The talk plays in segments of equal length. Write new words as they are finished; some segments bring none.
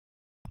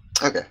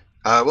Okay.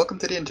 Welcome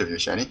to the interview,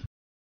 Shiny.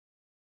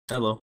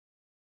 Hello.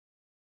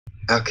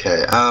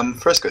 Okay.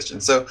 First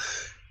question. So,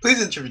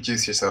 please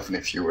introduce yourself in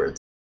a few words.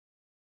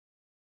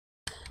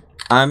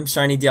 I'm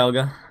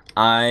ShinyDialga.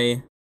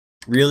 I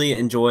really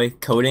enjoy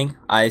coding.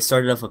 I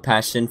started off a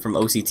passion from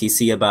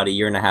OCTC about a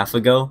year and a half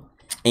ago,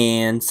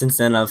 and since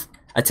then I've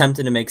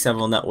attempted to make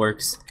several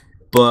networks,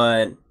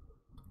 but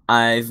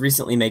I've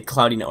recently made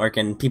Cloudy Network,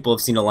 and people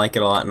have seemed to like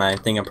it a lot, and I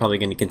think I'm probably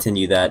going to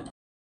continue that.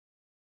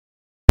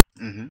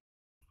 Mm-hmm.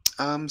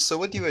 So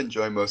what do you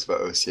enjoy most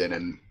about OCN,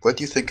 and what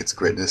do you think its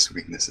greatest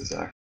weaknesses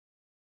are?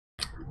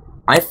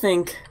 I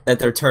think that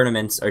their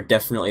tournaments are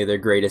definitely their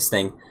greatest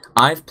thing.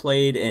 I've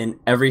played in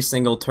every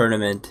single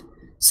tournament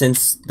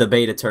since the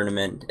beta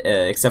tournament,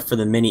 except for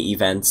the mini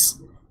events,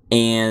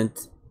 and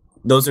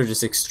those are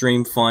just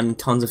extreme fun,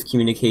 tons of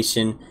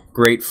communication,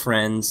 great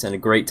friends, and a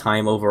great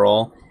time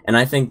overall. And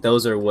I think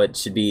those are what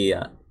should be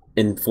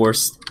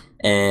enforced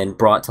and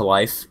brought to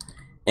life.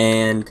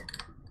 And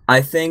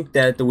I think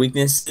that the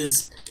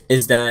weaknesses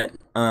is that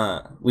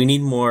we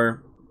need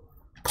more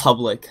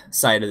public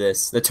side of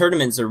this. The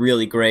tournaments are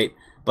really great,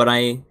 but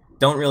I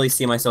don't really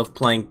see myself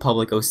playing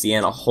public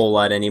OCN a whole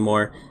lot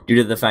anymore due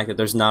to the fact that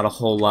there's not a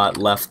whole lot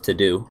left to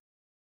do.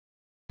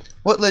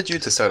 What led you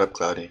to start up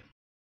Cloudy?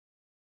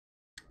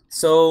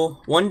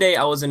 So one day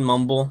I was in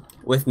Mumble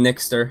with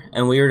Nixter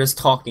and we were just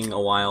talking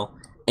a while,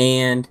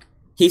 and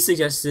he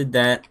suggested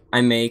that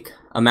I make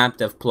a map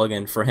dev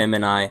plugin for him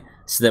and I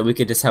so that we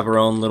could just have our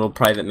own little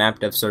private map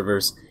dev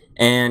servers.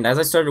 And as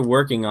I started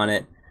working on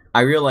it,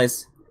 I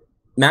realized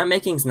map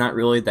making's not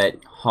really that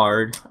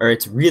hard, or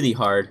it's really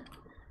hard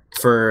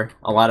for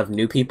a lot of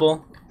new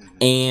people,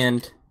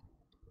 and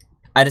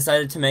I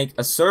decided to make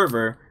a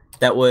server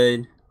that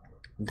would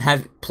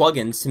have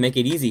plugins to make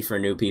it easy for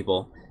new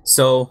people.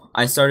 So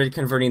I started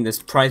converting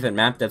this private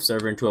map dev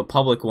server into a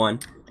public one,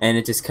 and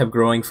it just kept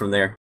growing from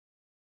there.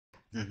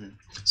 Mm-hmm.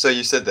 So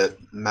you said that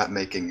map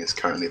making is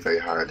currently very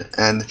hard,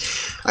 and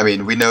I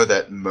mean we know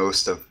that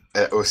most of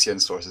OCN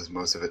sources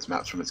most of its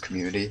maps from its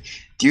community.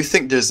 Do you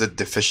think there's a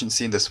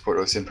deficiency in the support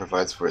OCN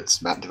provides for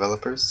its map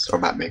developers or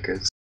map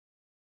makers?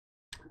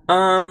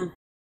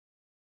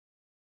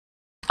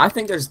 I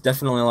think there's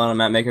definitely a lot of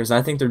map makers.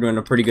 I think they're doing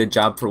a pretty good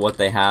job for what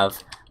they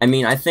have. I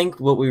mean, I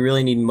think what we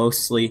really need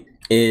mostly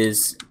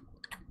is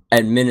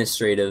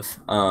administrative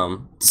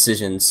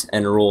decisions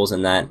and rules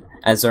in that,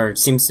 as there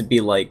seems to be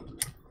like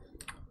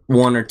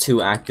one or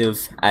two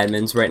active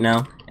admins right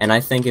now, and I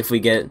think if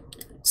we get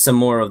some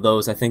more of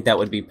those, I think that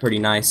would be pretty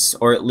nice,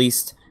 or at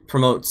least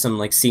promote some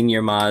like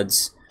senior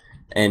mods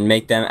and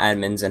make them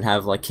admins and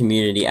have like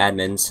community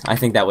admins. I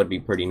think that would be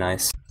pretty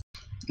nice.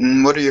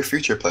 What are your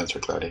future plans for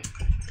Cloudy?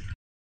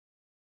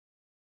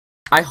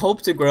 I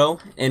hope to grow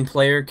in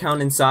player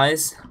count and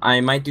size.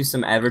 I might do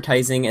some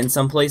advertising in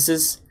some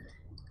places.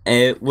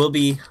 It will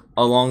be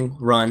a long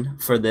run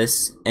for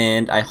this,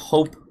 and I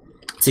hope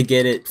to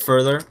get it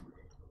further.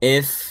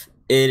 If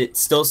it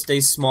still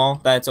stays small,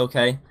 that's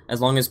okay.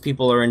 As long as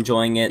people are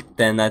enjoying it,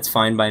 then that's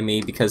fine by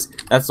me, because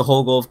that's the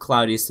whole goal of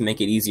Cloudy, is to make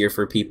it easier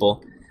for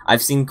people.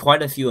 I've seen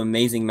quite a few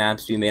amazing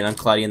maps be made on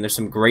Cloudy, and there's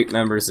some great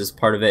members as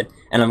part of it,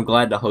 and I'm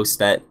glad to host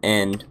that,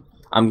 and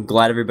I'm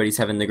glad everybody's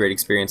having the great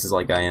experiences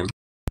like I am.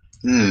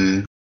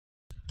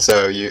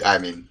 So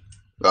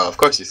well, of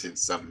course you've seen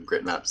some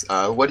great maps.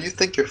 What do you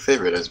think your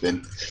favorite has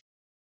been?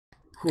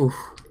 Whew.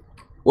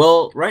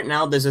 Well, right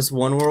now there's this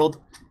one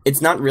world.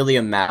 It's not really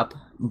a map,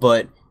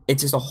 but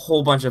it's just a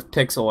whole bunch of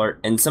pixel art,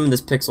 and some of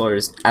this pixel art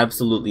is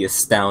absolutely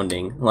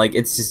astounding. Like,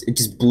 it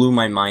just blew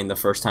my mind the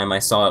first time I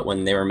saw it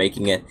when they were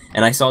making it,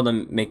 and I saw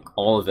them make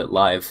all of it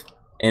live,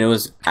 and it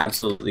was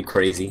absolutely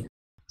crazy.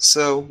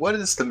 So, what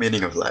is the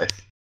meaning of life?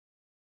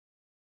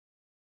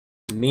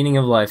 The meaning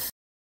of life.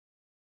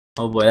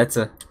 Oh boy, it's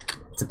a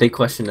big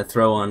question to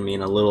throw on me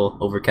in a little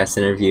overcast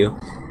interview.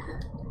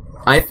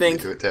 I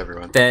think Do it to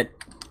everyone. that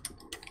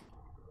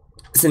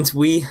since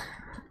we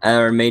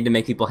are made to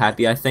make people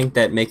happy, I think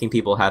that making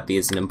people happy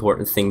is an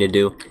important thing to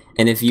do.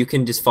 And if you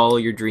can just follow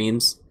your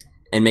dreams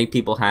and make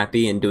people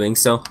happy in doing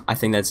so, I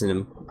think that's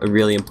a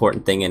really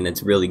important thing, and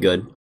it's really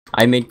good.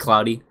 I made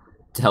Cloudy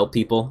to help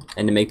people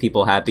and to make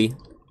people happy,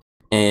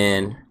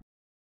 and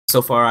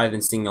so far I've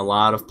been seeing a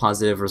lot of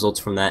positive results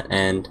from that,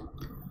 and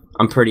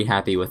I'm pretty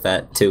happy with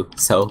that too.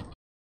 So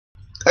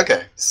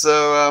Okay,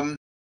 so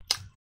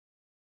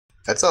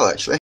that's all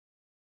actually.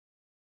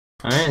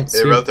 alright,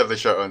 A relatively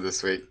short one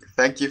this week.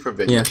 Thank you for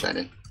being here,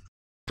 Shiny.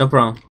 no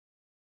problem.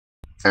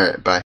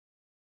 Alright, bye.